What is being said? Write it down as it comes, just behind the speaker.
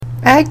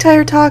Ag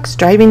Tire Talks,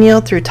 driving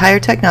yield through tire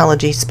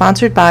technology,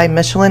 sponsored by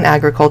Michelin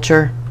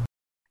Agriculture.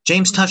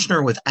 James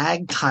Tuchner with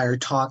Ag Tire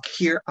Talk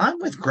here. I'm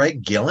with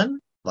Greg Gillen,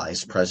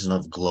 Vice President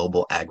of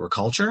Global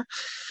Agriculture.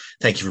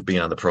 Thank you for being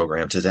on the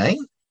program today.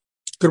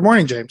 Good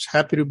morning, James.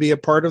 Happy to be a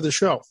part of the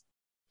show.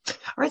 All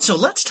right, so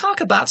let's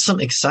talk about some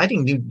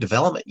exciting new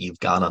development you've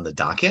got on the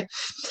docket.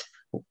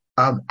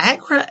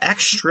 Agra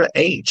Extra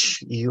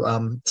H, you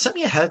sent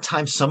me ahead of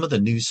time some of the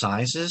new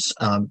sizes.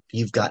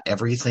 You've got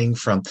everything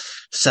from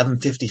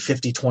 750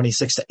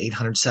 5026 to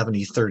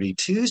 870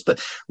 32s,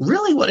 but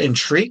really what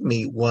intrigued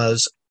me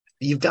was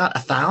you've got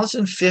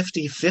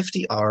 1050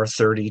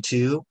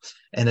 50R32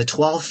 and a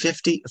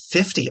 1250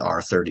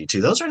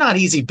 50R32. Those are not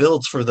easy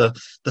builds for the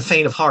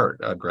faint of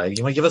heart, Greg.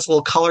 You want to give us a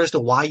little color as to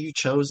why you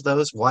chose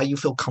those, why you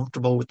feel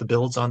comfortable with the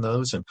builds on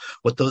those, and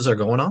what those are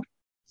going on?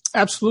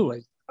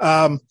 Absolutely.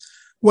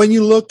 When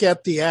you look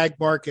at the ag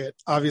market,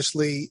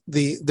 obviously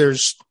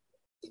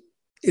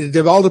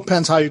it all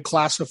depends how you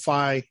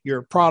classify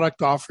your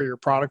product offer, your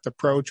product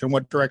approach, and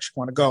what direction you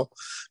want to go.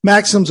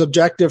 Maxim's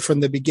objective from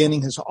the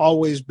beginning has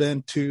always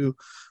been to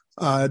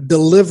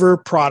deliver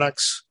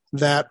products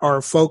that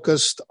are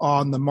focused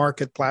on the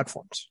market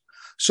platforms.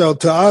 So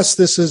to us,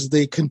 this is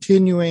the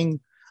continuing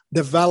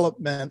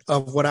development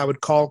of what I would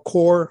call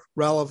core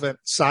relevant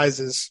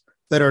sizes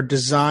that are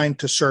designed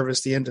to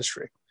service the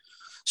industry.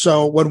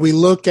 So when we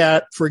look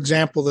at, for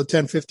example, the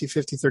 1050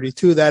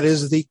 5032, that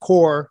is the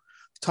core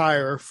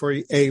tire for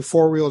a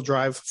four-wheel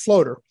drive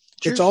floater.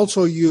 Sure. It's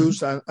also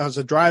used as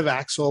a drive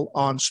axle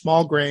on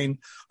small grain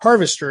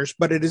harvesters,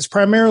 but it is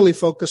primarily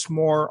focused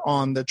more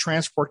on the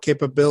transport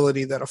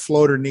capability that a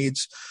floater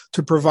needs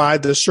to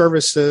provide the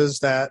services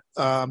that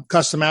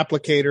custom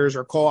applicators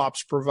or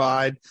co-ops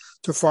provide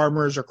to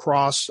farmers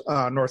across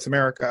North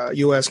America,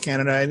 U.S.,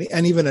 Canada,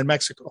 and even in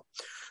Mexico.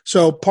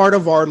 So part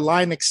of our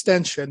line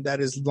extension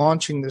that is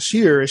launching this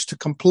year is to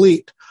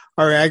complete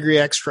our Agri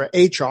Extra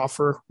H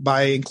offer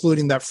by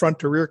including that front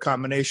to rear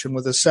combination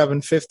with a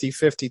 750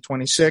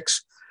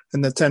 5026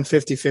 and the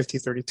 1050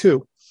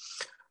 5032.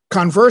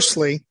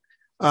 Conversely,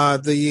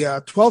 the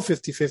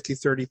 1250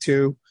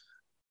 5032,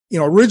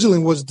 originally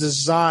was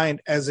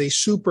designed as a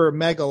super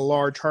mega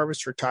large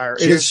harvester tire.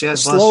 It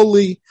has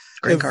slowly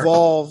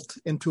evolved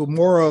into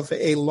more of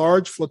a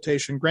large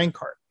flotation grain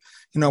cart.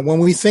 When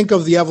we think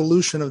of the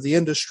evolution of the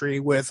industry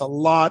with a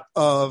lot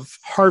of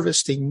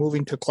harvesting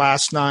moving to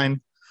class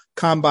 9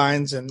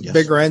 combines and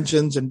bigger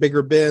engines and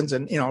bigger bins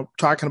and,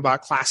 talking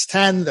about class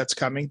 10 that's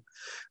coming,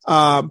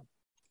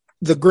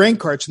 the grain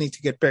carts need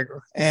to get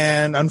bigger.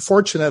 And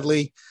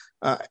unfortunately,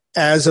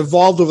 as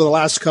evolved over the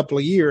last couple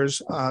of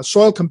years,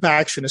 soil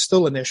compaction is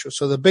still an issue.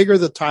 So the bigger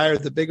the tire,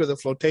 the bigger the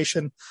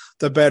flotation,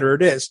 the better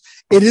it is.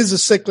 It is a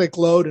cyclic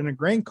load in a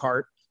grain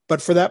cart.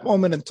 But for that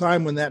moment in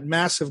time when that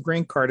massive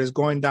grain cart is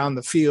going down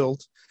the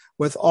field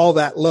with all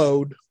that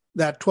load,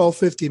 that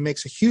 1250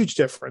 makes a huge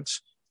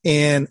difference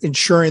in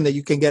ensuring that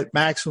you can get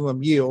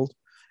maximum yield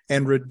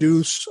and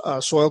reduce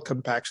soil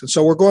compaction.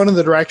 So we're going in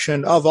the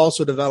direction of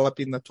also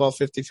developing the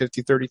 1250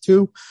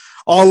 5032.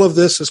 All of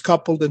this is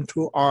coupled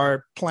into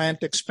our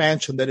plant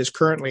expansion that is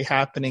currently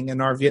happening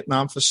in our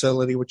Vietnam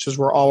facility, which is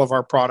where all of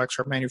our products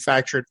are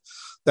manufactured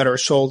that are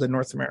sold in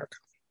North America.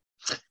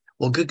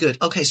 Well, good.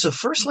 Okay, so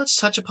first let's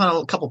touch upon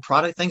a couple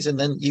product things, and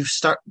then you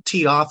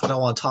tee off, and I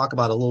want to talk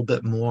about a little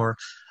bit more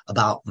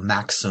about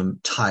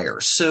Maxim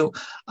tires. So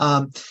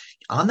on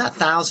that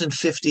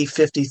 1050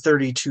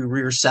 5032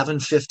 rear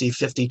 750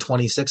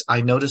 5026,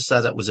 I noticed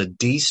that it was a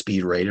D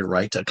speed rated,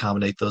 right, to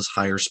accommodate those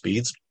higher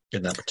speeds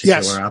in that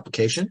particular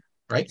application,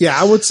 right?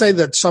 Yeah, I would say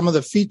that some of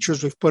the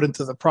features we've put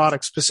into the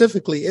product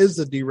specifically is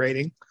the D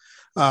rating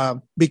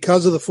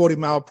because of the 40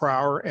 mile per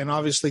hour, and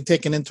obviously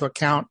taking into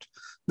account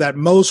that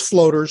most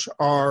floaters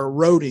are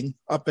roading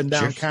up and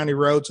down county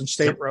roads and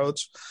state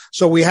roads.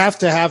 So we have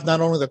to have not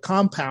only the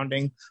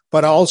compounding,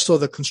 but also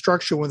the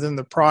construction within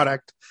the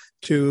product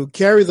to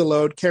carry the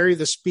load, carry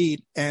the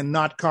speed, and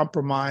not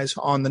compromise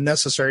on the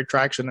necessary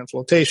traction and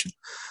flotation.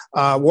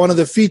 One of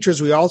the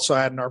features we also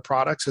add in our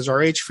products is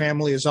our H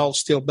family is all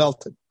steel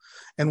belted.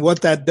 And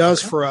what that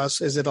does for us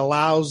is it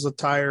allows the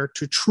tire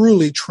to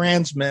truly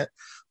transmit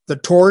the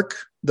torque,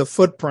 the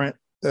footprint,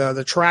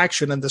 the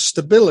traction, and the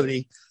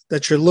stability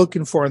that you're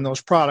looking for in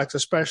those products,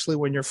 especially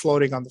when you're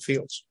floating on the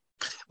fields.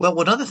 Well,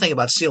 one other thing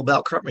about steel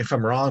belt, correct me if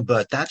I'm wrong,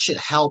 but that should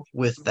help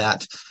with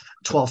that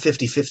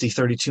 1250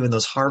 5032 in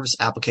those harvest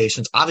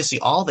applications, obviously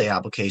all the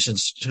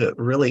applications, to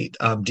really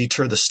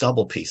deter the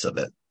stubble piece of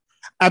it.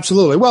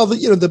 Absolutely. Well,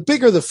 the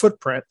bigger the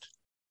footprint,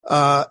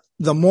 the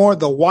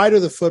wider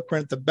the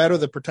footprint, the better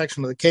the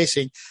protection of the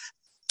casing.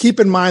 Keep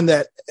in mind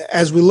that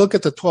as we look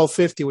at the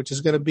 1250, which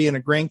is going to be in a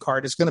grain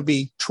cart, it's going to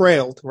be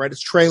trailed, right?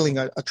 It's trailing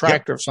a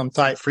tractor of some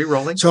type. Free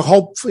rolling.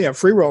 So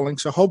free rolling.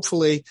 So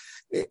hopefully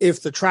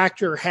if the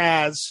tractor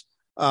has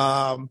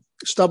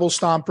stubble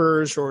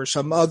stompers or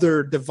some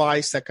other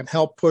device that can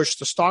help push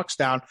the stalks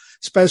down,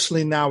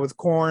 especially now with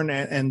corn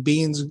and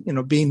beans,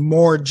 being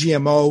more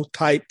GMO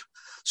type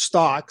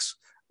stalks,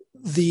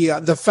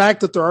 the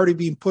fact that they're already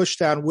being pushed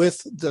down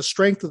with the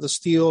strength of the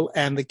steel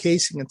and the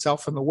casing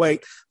itself and the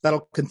weight,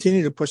 that'll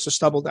continue to push the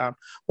stubble down.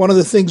 One of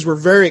the things we're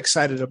very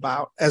excited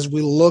about as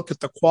we look at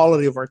the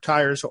quality of our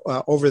tires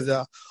over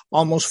the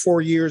almost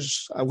 4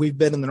 years we've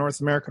been in the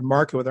North American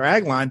market with our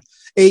ag line,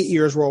 8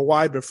 years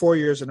worldwide, but 4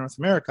 years in North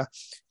America,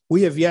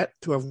 we have yet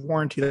to have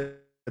warranted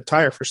a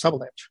tire for stubble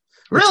damage.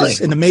 Really? Which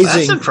is an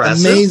amazing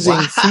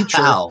wow.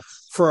 feature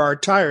for our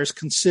tires,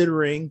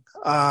 considering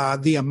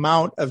the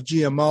amount of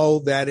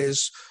GMO that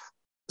is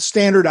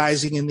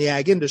standardizing in the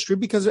ag industry,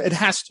 because it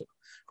has to,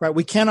 right?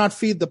 We cannot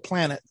feed the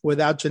planet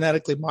without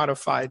genetically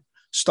modified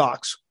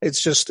stocks.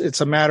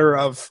 It's a matter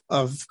of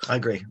I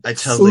agree. I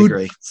totally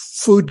agree.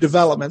 Food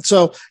development.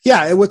 So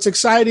yeah, what's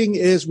exciting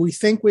is we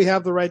think we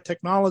have the right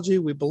technology.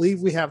 We believe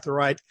we have the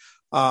right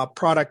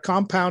product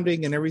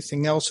compounding and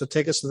everything else to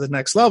take us to the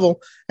next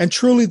level and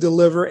truly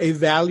deliver a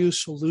value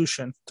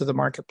solution to the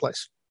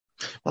marketplace.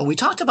 Well, we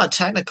talked about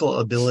technical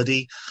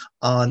ability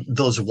on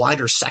those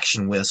wider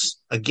section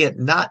widths. Again,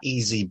 not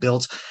easy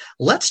builds.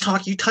 Let's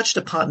talk, you touched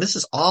upon, this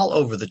is all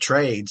over the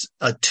trades,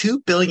 a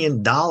 $2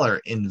 billion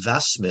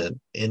investment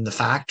in the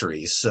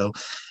factories. So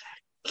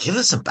give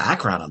us some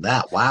background on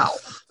that. Wow.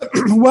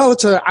 Well,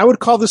 I would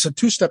call this a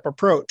two-step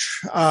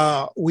approach.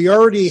 We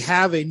already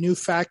have a new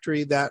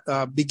factory that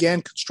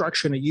began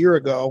construction a year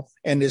ago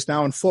and is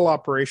now in full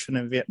operation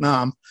in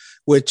Vietnam,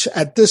 which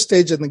at this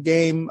stage in the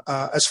game,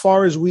 as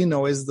far as we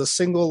know, is the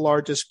single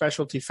largest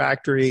specialty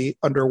factory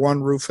under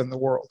one roof in the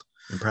world.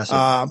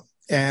 Impressive.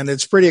 And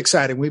it's pretty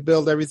exciting. We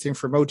build everything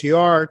from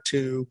OTR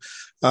to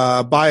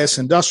bias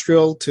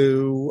industrial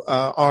to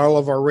all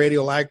of our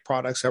radial ag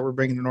products that we're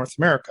bringing to North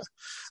America.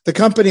 The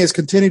company has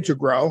continued to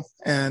grow,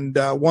 and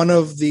one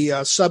of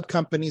the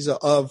sub-companies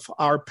of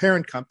our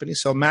parent company,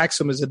 so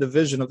Maxim is a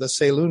division of the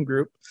Saloon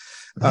Group.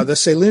 The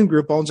Saloon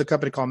Group owns a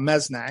company called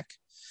Mesnac,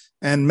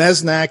 and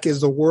Mesnac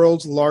is the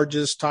world's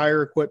largest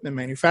tire equipment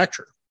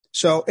manufacturer.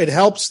 So it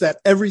helps that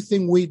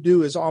everything we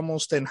do is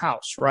almost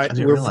in-house, right?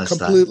 We're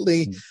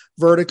completely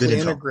vertically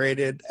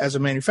integrated as a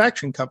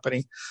manufacturing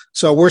company.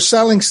 So we're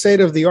selling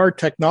state-of-the-art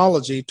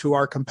technology to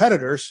our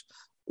competitors.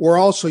 We're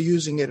also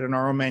using it in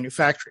our own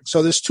manufacturing.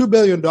 So this $2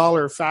 billion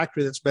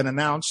factory that's been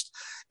announced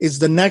is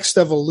the next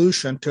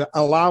evolution to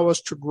allow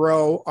us to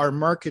grow our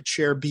market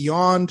share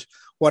beyond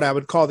what I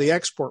would call the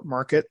export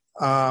market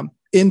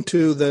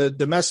into the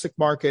domestic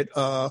market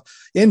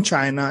in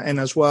China, and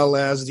as well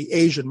as the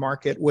Asian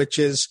market, which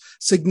is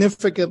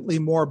significantly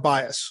more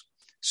bias.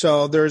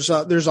 So there's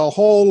a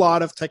whole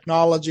lot of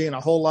technology and a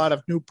whole lot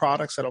of new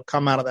products that'll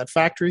come out of that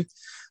factory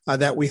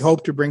that we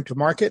hope to bring to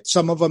market.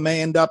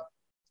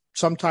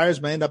 Some tires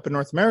may end up in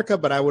North America,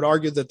 but I would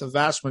argue that the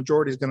vast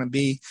majority is going to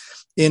be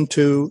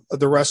into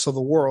the rest of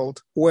the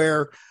world,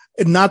 where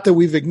not that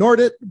we've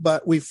ignored it,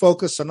 but we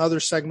focus on other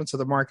segments of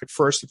the market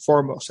first and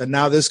foremost. And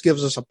now this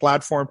gives us a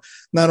platform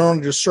not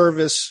only to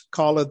service,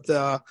 call it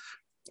the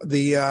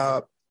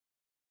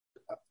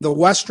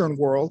Western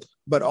world,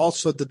 but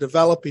also the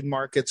developing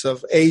markets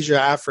of Asia,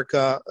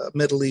 Africa,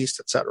 Middle East,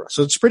 et cetera.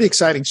 So it's pretty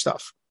exciting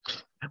stuff.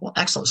 Well,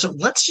 excellent. So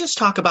let's just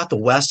talk about the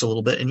West a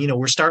little bit. And,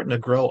 we're starting to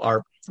grow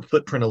our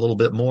footprint a little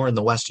bit more in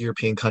the West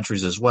European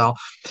countries as well.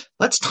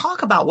 Let's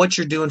talk about what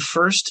you're doing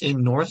first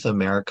in North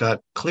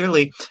America.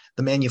 Clearly,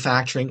 the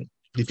manufacturing,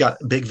 you've got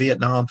big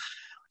Vietnam.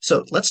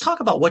 So let's talk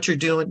about what you're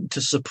doing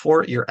to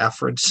support your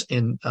efforts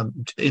in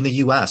the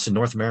U.S. and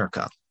North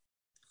America.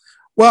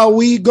 Well,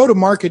 we go to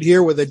market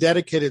here with a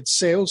dedicated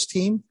sales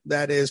team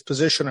that is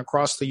positioned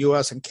across the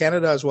U.S. and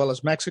Canada, as well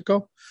as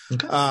Mexico.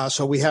 Okay.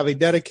 So we have a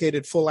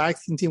dedicated full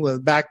acting team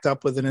backed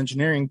up with an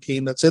engineering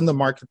team that's in the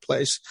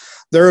marketplace.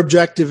 Their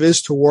objective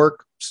is to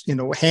work,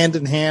 hand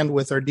in hand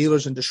with our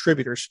dealers and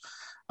distributors.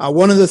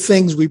 One of the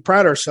things we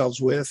pride ourselves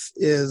with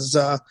is,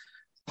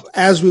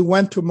 as we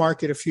went to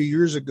market a few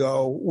years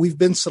ago, we've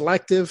been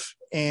selective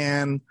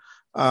and,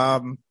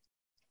 how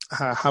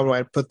do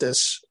I put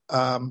this?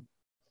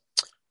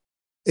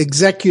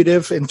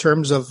 Executive in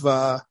terms of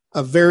a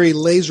very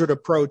lasered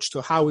approach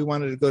to how we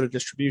wanted to go to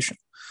distribution.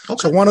 Okay.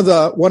 So one of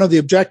the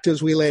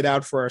objectives we laid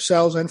out for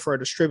ourselves and for our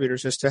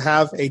distributors is to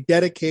have a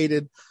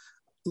dedicated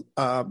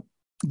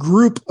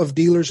group of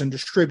dealers and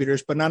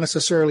distributors, but not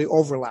necessarily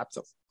overlap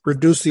them.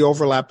 Reduce the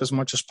overlap as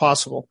much as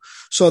possible,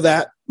 so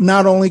that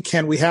not only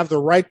can we have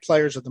the right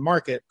players in the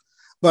market,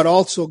 but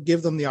also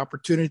give them the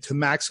opportunity to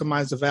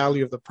maximize the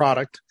value of the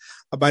product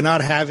by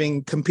not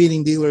having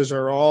competing dealers that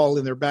are all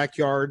in their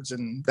backyards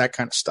and that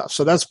kind of stuff.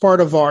 So that's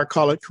part of our,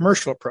 call it,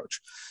 commercial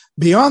approach.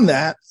 Beyond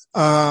that,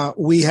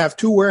 we have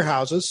 2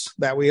 warehouses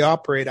that we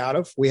operate out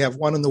of. We have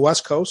one in the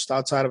West Coast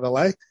outside of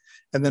LA,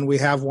 and then we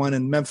have one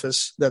in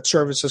Memphis that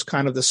services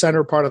kind of the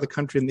center part of the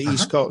country in the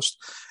East Coast.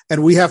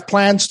 And we have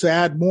plans to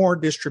add more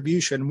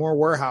distribution, more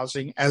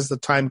warehousing as the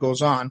time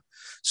goes on.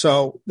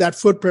 So that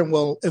footprint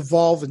will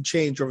evolve and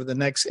change over the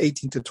next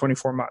 18 to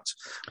 24 months,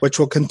 which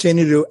will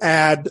continue to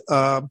add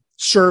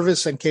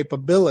service and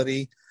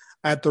capability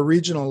at the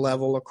regional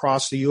level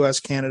across the U.S.,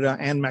 Canada,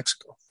 and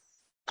Mexico.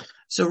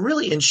 So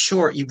really, in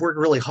short, you've worked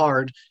really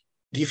hard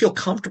do you feel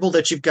comfortable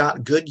that you've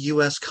got good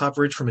U.S.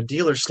 coverage from a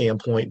dealer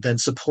standpoint, then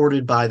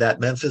supported by that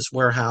Memphis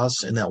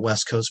warehouse and that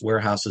West Coast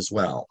warehouse as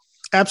well?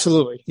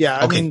 Absolutely.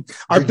 Yeah. Okay. I mean,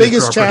 our Very good for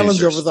biggest our challenge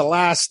producers. over the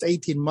last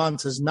 18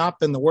 months has not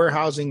been the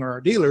warehousing or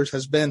our dealers,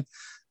 has been,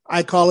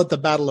 I call it the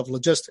battle of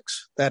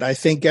logistics, that I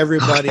think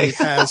everybody Okay.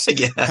 has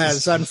Yes.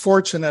 has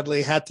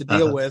unfortunately had to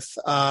deal with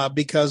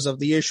because of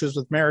the issues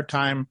with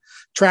maritime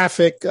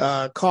traffic,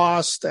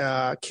 cost,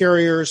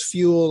 carriers,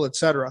 fuel, et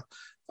cetera.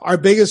 Our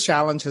biggest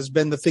challenge has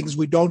been the things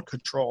we don't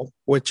control,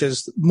 which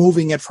is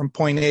moving it from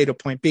point A to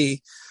point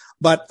B.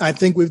 But I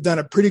think we've done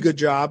a pretty good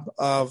job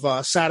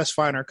of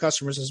satisfying our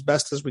customers as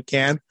best as we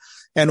can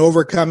and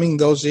overcoming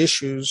those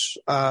issues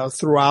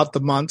throughout the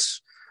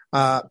months.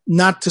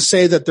 Not to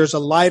say that there's a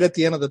light at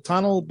the end of the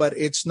tunnel, but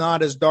it's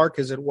not as dark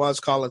as it was,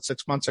 call it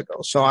 6 months ago.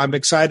 So I'm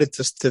excited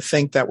to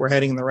think that we're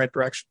heading in the right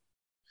direction.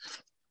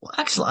 Well,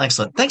 excellent,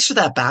 excellent. Thanks for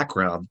that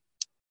background.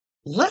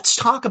 Let's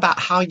talk about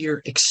how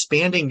you're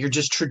expanding your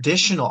just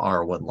traditional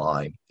R1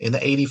 line in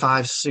the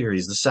 85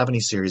 series, the 70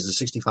 series, the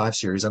 65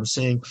 series. I'm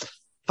seeing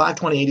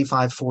 520,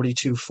 85,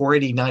 42,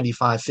 480,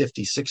 95,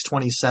 50,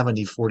 620,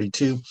 70,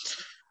 42.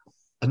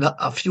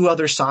 A few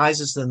other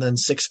sizes, and then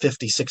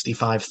 650,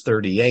 65,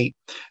 38.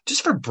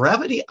 Just for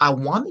brevity, I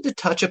wanted to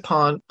touch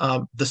upon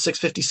the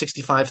 650,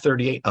 65,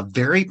 38, a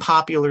very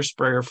popular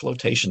sprayer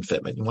flotation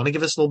fitment. You want to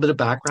give us a little bit of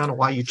background on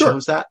why you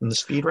chose that in the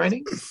speed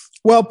rating?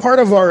 Well, part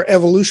of our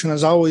evolution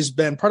has always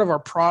been, part of our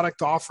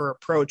product offer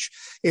approach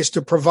is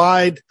to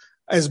provide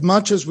as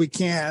much as we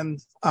can,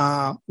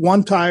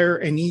 one tire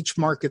in each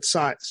market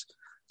size.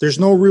 There's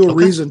no real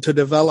reason to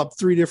develop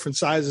 3 different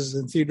sizes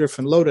and 3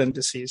 different load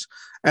indices.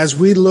 As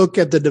we look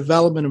at the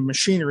development of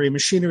machinery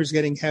is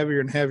getting heavier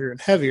and heavier and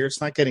heavier.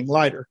 It's not getting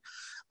lighter.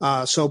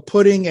 So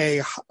putting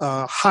a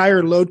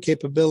higher load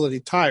capability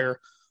tire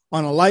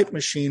on a light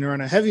machine or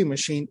on a heavy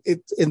machine,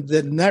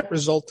 the net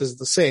result is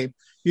the same.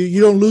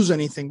 You don't lose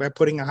anything by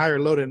putting a higher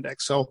load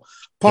index. So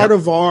part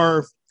of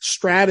our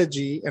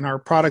strategy and our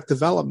product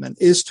development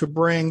is to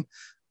bring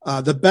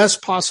the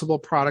best possible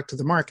product to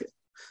the market.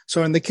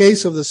 So in the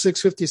case of the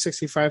 650,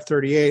 65,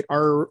 38,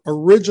 our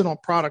original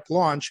product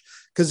launch,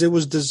 because it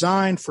was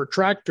designed for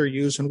tractor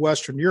use in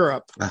Western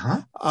Europe,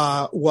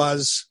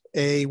 was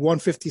a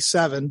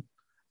 157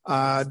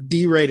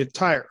 D-rated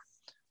tire.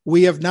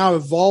 We have now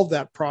evolved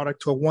that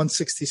product to a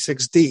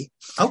 166D.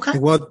 Okay.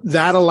 What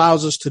that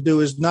allows us to do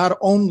is not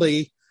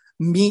only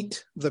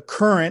meet the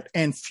current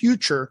and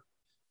future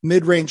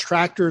mid-range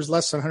tractors,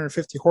 less than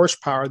 150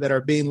 horsepower that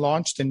are being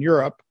launched in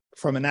Europe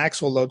from an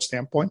axle load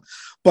standpoint,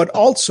 but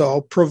also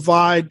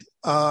provide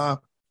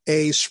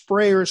a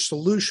sprayer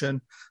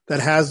solution that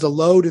has the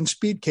load and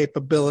speed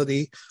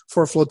capability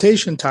for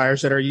flotation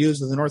tires that are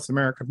used in the North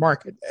American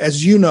market.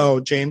 As you know,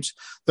 James,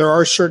 there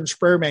are certain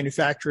sprayer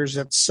manufacturers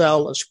that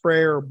sell a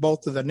sprayer,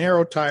 both of the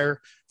narrow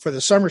tire for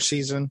the summer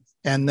season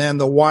and then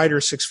the wider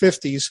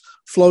 650s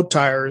float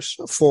tires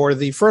for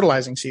the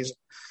fertilizing season.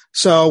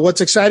 So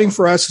what's exciting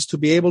for us is to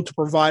be able to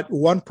provide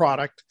one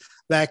product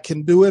that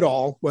can do it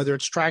all, whether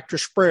it's tractor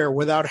sprayer,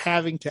 without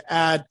having to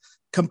add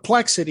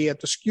complexity at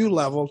the SKU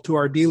level to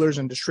our dealers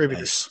and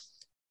distributors. Nice.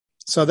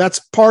 So that's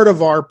part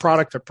of our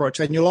product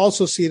approach. And you'll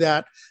also see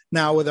that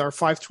now with our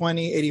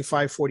 520,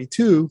 85,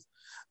 42,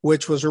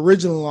 which was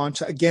originally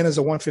launched again as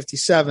a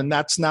 157.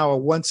 That's now a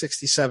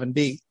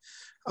 167D.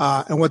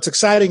 And what's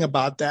exciting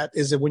about that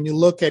is that when you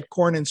look at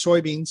corn and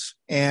soybeans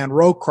and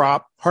row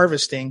crop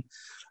harvesting,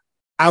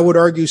 I would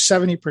argue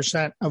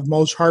 70% of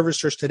most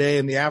harvesters today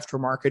in the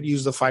aftermarket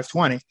use the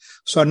 520.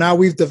 So now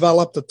we've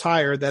developed a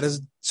tire that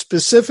is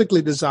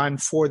specifically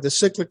designed for the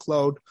cyclic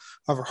load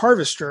of a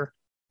harvester,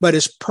 but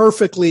is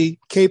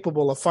perfectly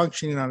capable of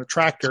functioning on a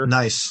tractor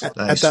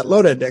at that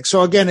load index.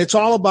 So again, it's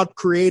all about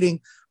creating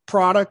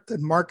product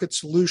and market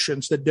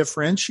solutions that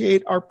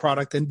differentiate our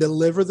product and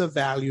deliver the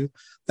value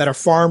that a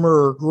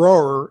farmer or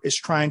grower is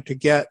trying to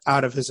get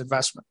out of his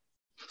investment.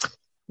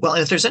 Well,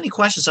 if there's any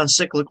questions on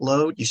cyclic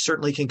load, you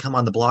certainly can come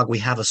on the blog. We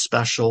have a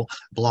special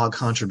blog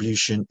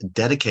contribution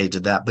dedicated to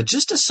that. But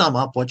just to sum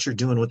up what you're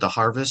doing with the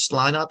harvest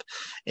lineup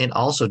and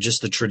also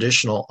just the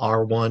traditional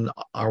R1,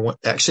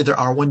 actually they're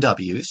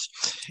R1Ws,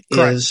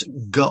 correct, is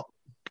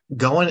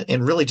going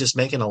and really just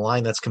making a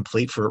line that's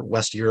complete for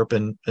West Europe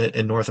and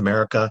North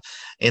America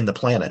and the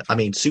planet. I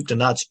mean, soup to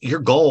nuts.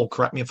 Your goal,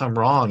 correct me if I'm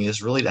wrong,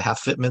 is really to have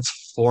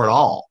fitments for it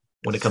all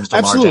when it comes to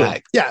large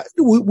ag. Yeah,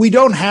 we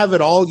don't have it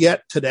all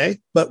yet today,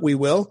 but we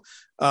will.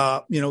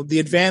 The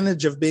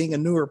advantage of being a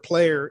newer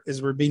player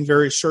is we're being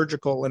very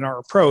surgical in our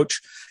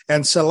approach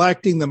and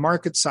selecting the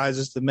market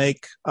sizes to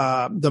make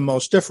the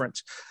most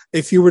difference.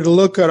 If you were to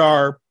look at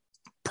our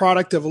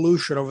product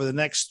evolution over the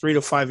next 3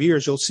 to 5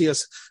 years, you'll see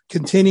us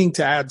continuing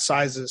to add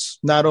sizes,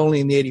 not only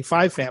in the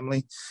 85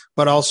 family,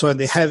 but also in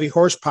the heavy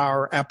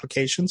horsepower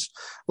applications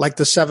like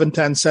the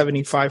 710,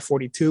 75,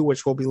 42,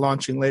 which we'll be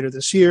launching later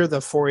this year, the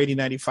 480,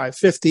 95,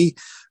 50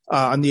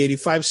 on the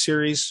 85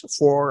 series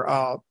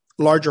for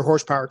larger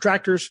horsepower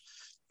tractors,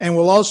 And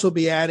we'll also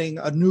be adding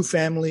a new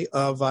family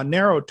of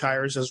narrow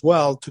tires as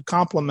well to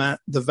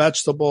complement the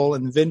vegetable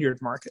and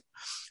vineyard market.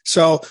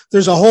 So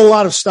there's a whole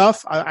lot of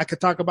stuff. I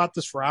could talk about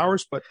this for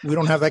hours, but we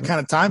don't have that kind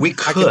of time. We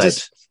could.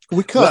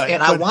 Well,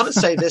 and I want to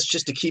say this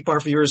just to keep our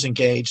viewers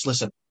engaged.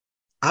 Listen,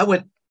 I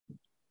would,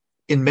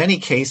 in many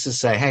cases,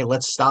 say, "Hey,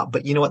 let's stop."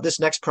 But you know what? This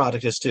next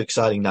product is too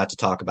exciting not to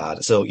talk about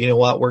it. So you know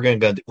what? We're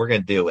gonna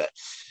do it.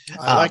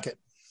 I like it.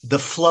 The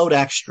Float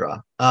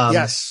Extra.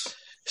 Yes.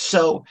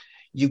 So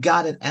you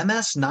got an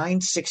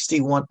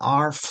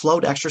MS961R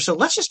Float Extra. So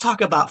let's just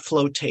talk about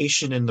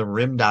flotation in the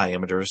rim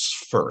diameters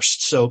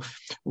first. So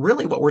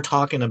really what we're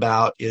talking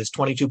about is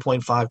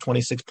 22.5,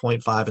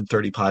 26.5, and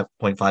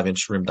 35.5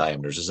 inch rim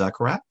diameters. Is that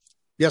correct?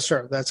 Yes,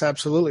 sir. That's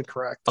absolutely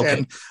correct. Okay.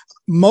 And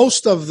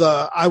most of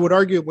I would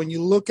argue, when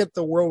you look at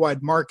the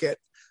worldwide market,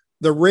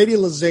 the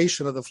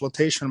radialization of the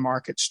flotation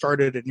market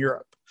started in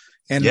Europe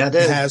and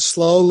has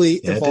slowly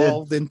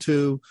evolved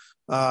into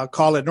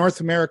call it North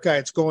America.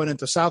 It's going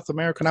into South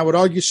America. And I would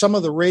argue some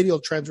of the radial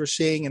trends we're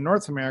seeing in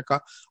North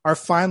America are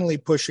finally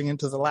pushing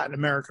into the Latin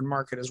American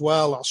market as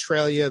well,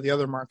 Australia, the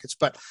other markets.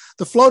 But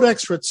the Float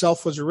Extra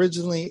itself was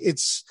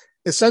it's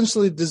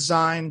essentially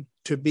designed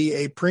to be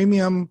a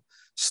premium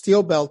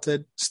steel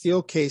belted,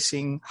 steel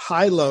casing,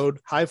 high load,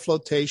 high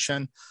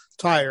flotation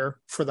tire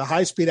for the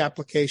high speed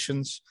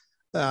applications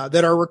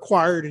that are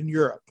required in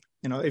Europe.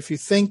 You know, if you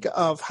think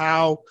of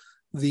how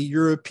the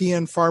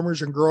European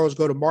farmers and growers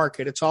go to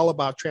market, it's all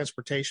about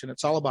transportation.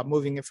 It's all about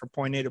moving it from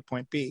point A to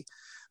point B.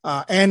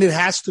 And it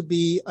has to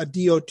be a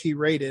DOT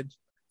rated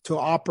to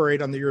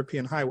operate on the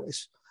European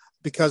highways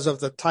because of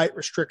the tight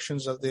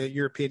restrictions of the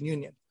European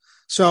Union.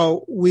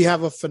 So we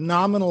have a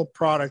phenomenal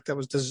product that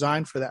was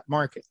designed for that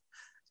market.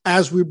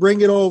 As we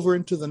bring it over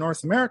into the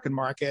North American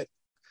market,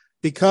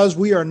 because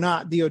we are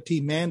not DOT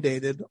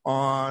mandated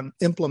on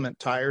implement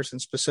tires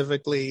and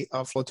specifically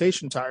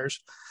flotation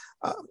tires,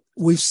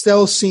 we've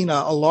still seen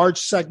a large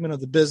segment of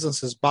the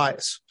business as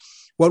bias.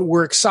 What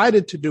we're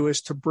excited to do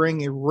is to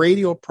bring a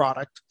radial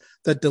product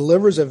that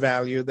delivers a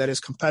value that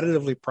is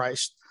competitively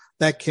priced,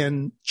 that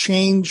can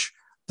change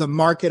the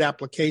market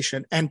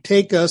application and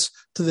take us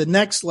to the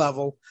next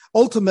level.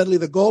 Ultimately,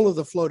 the goal of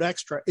the Float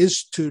Extra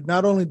is to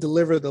not only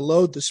deliver the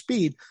load, the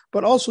speed,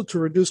 but also to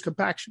reduce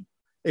compaction.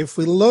 If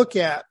we look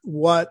at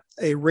what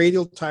a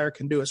radial tire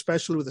can do,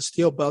 especially with a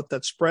steel belt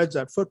that spreads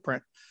that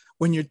footprint,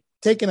 when you're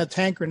taking a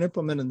tanker and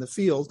implement in the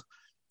field,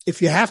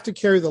 if you have to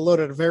carry the load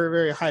at a very,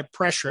 very high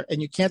pressure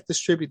and you can't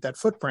distribute that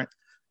footprint,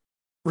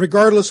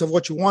 regardless of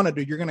what you want to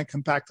do, you're going to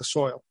compact the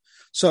soil.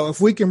 So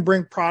if we can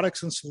bring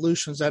products and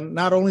solutions that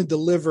not only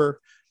deliver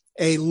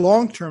a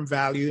long-term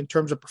value in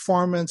terms of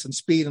performance and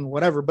speed and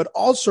whatever, but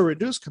also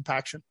reduce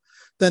compaction,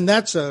 then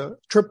that's a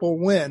triple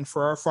win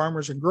for our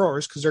farmers and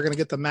growers because they're going to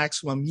get the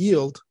maximum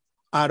yield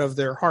out of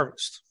their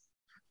harvest.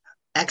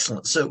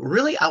 Excellent. So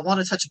really, I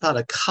want to touch upon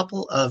a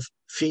couple of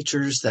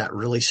features that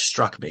really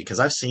struck me because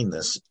I've seen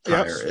this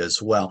tire as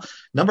well.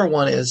 Number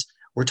one is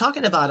we're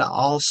talking about an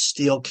all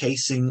steel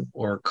casing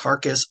or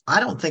carcass. I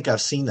don't think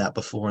I've seen that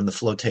before in the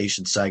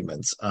flotation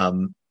segments.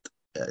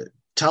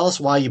 Tell us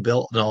why you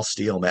built an all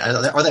steel, man.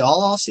 Are they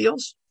all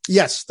steels?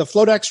 Yes. The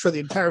Float Extra, the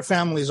entire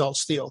family is all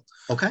steel.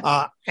 Okay.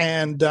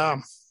 And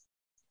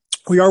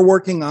we are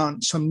working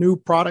on some new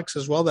products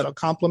as well that'll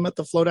complement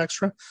the Float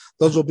Extra.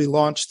 Those will be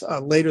launched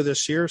later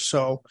this year.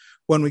 So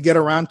when we get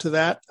around to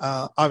that,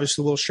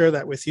 obviously we'll share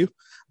that with you.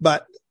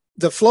 But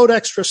the Float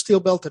Extra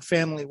steel belted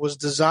family was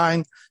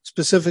designed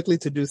specifically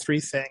to do three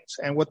things.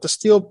 And what the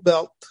steel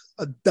belt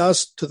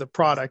does to the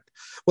product,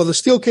 well, the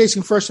steel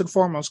casing first and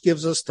foremost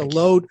gives us the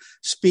load,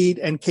 speed,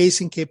 and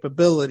casing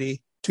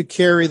capability to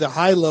carry the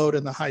high load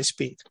and the high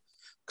speed.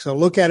 So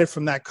look at it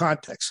from that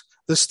context.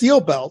 The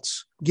steel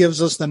belts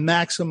gives us the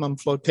maximum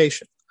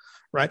flotation,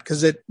 right?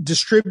 Because it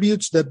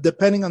distributes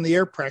depending on the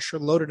air pressure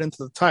loaded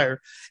into the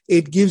tire,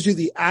 it gives you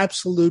the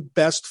absolute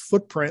best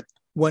footprint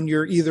when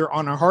you're either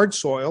on a hard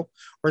soil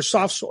or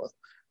soft soil.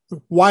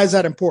 Why is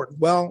that important?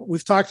 Well,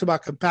 we've talked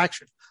about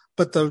compaction,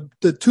 but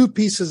the two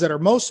pieces that are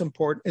most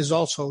important is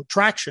also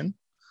traction,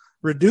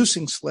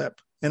 reducing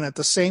slip, and at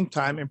the same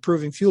time,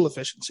 improving fuel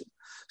efficiency.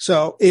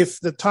 So if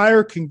the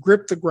tire can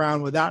grip the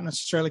ground without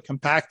necessarily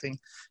compacting,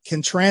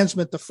 can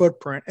transmit the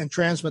footprint and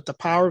transmit the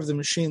power of the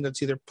machine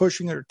that's either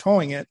pushing it or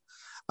towing it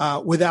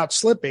without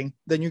slipping,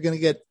 then you're going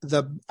to get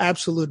the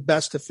absolute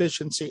best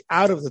efficiency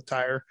out of the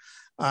tire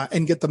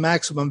and get the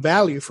maximum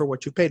value for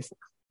what you paid for.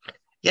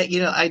 Yeah,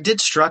 it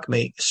did strike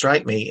me,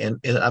 and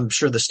I'm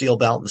sure the steel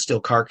belt and the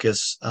steel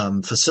carcass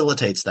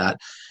facilitates that.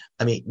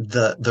 I mean,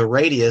 the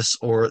radius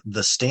or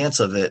the stance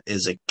of it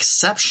is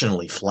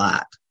exceptionally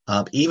flat.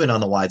 Even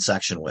on the wide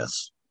section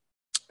widths.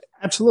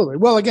 Absolutely.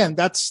 Well, again,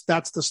 that's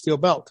the steel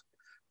belt.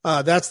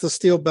 That's the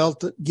steel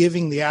belt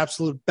giving the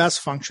absolute best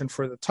function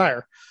for the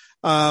tire.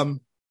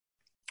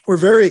 We're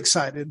very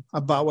excited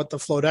about what the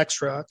Float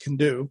Extra can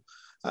do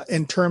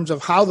in terms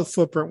of how the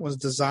footprint was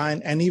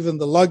designed and even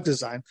the lug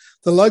design.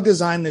 The lug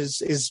design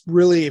is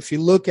really, if you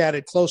look at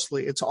it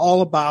closely, it's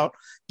all about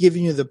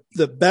giving you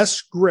the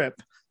best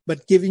grip,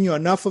 but giving you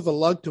enough of a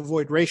lug to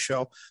void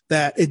ratio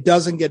that it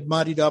doesn't get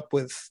muddied up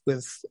with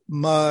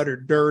mud or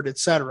dirt, et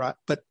cetera,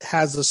 but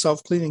has the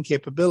self-cleaning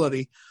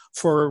capability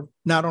for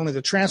not only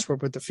the transport,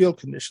 but the field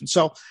conditions.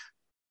 So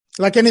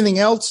like anything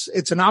else,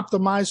 it's an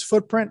optimized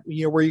footprint.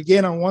 Where you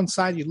gain on one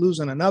side, you lose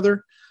on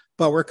another,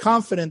 but we're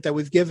confident that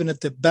we've given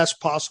it the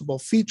best possible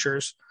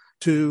features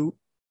to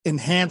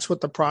enhance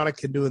what the product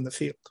can do in the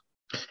field.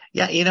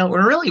 Yeah,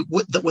 we're really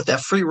with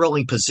that free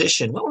rolling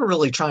position. What we're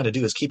really trying to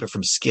do is keep it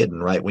from skidding,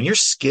 right? When you're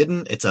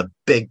skidding, it's a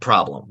big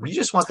problem. You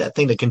just want that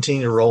thing to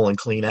continue to roll and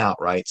clean out,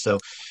 right? So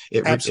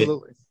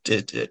Absolutely.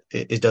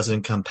 It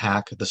doesn't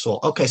compact the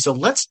soil. Okay, so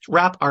let's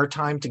wrap our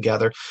time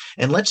together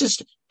and let's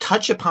just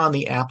touch upon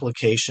the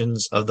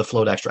applications of the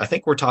Float Extra. I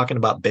think we're talking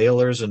about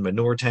balers and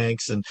manure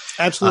tanks and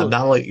Absolutely.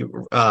 not only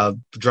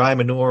dry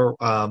manure,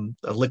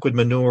 liquid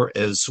manure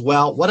as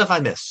well. What have I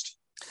missed?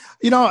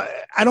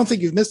 I don't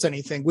think you've missed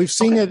anything. We've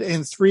seen it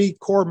in 3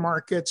 core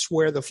markets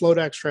where the Float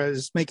Extra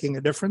is making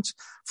a difference.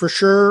 For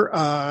sure,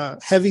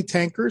 heavy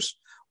tankers,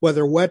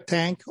 whether wet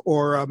tank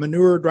or a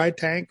manure dry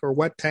tank or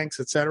wet tanks,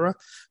 et cetera.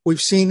 We've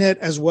seen it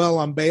as well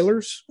on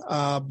balers,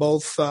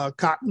 both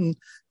cotton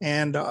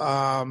and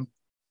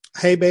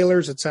hay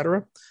balers, et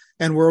cetera.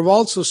 And we're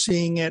also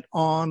seeing it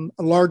on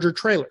larger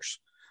trailers.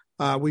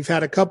 We've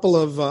had a couple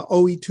of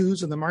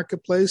OE2s in the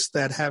marketplace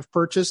that have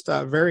purchased,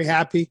 very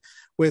happy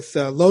with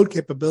load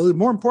capability.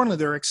 More importantly,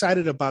 they're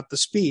excited about the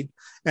speed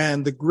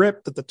and the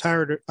grip that the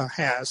tire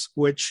has,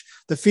 which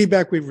the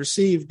feedback we've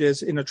received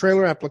is in a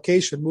trailer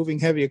application, moving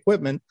heavy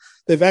equipment,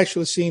 they've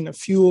actually seen a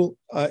fuel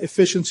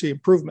efficiency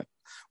improvement,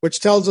 which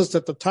tells us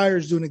that the tire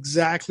is doing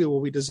exactly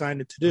what we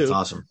designed it to do. That's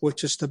awesome.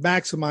 Which is to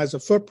maximize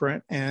the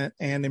footprint and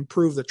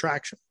improve the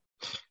traction.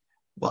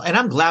 Well, and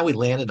I'm glad we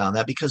landed on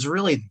that because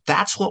really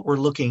that's what we're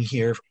looking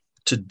here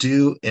to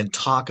do and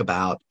talk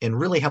about and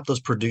really help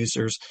those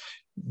producers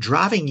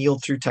driving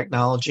yield through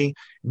technology,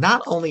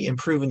 not only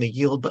improving the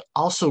yield, but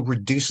also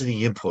reducing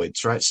the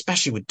inputs, right?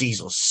 Especially with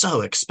diesel, so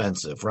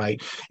expensive,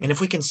 right? And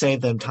if we can save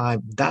them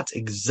time, that's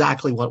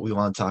exactly what we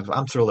want to talk about.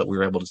 I'm thrilled that we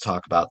were able to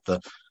talk about the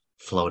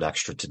Float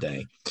Extra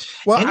today.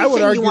 Well, anything I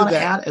would argue you want to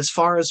that add as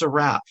far as a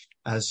wrap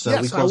as we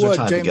yes, close I our would,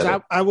 time James.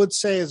 together? I would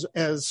say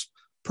as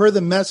per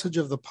the message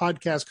of the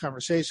podcast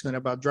conversation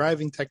about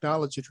driving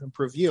technology to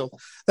improve yield,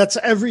 that's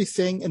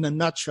everything in a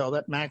nutshell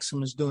that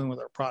Maxim is doing with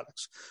our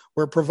products.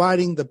 We're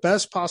providing the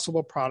best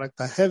possible product,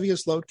 the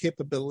heaviest load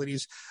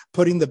capabilities,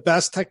 putting the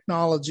best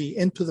technology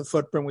into the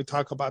footprint. We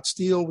talk about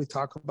steel, we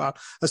talk about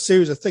a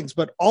series of things,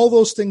 but all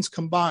those things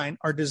combined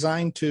are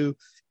designed to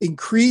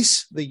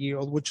increase the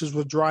yield, which is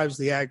what drives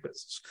the ag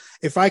business.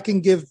 If I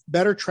can give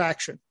better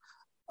traction,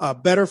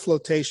 better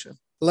flotation,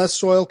 less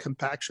soil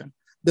compaction,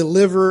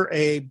 deliver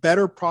a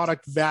better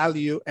product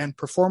value and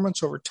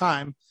performance over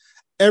time,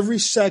 every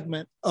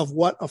segment of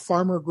what a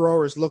farmer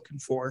grower is looking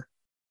for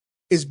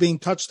is being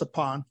touched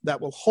upon that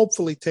will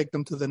hopefully take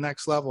them to the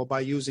next level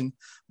by using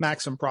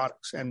Maxim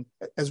products. And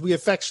as we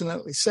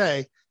affectionately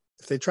say,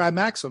 if they try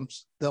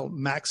Maxims, they'll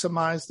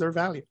maximize their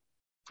value.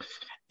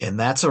 And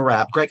that's a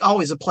wrap. Greg,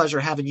 always a pleasure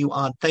having you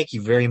on. Thank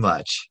you very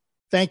much.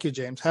 Thank you,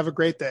 James. Have a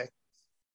great day.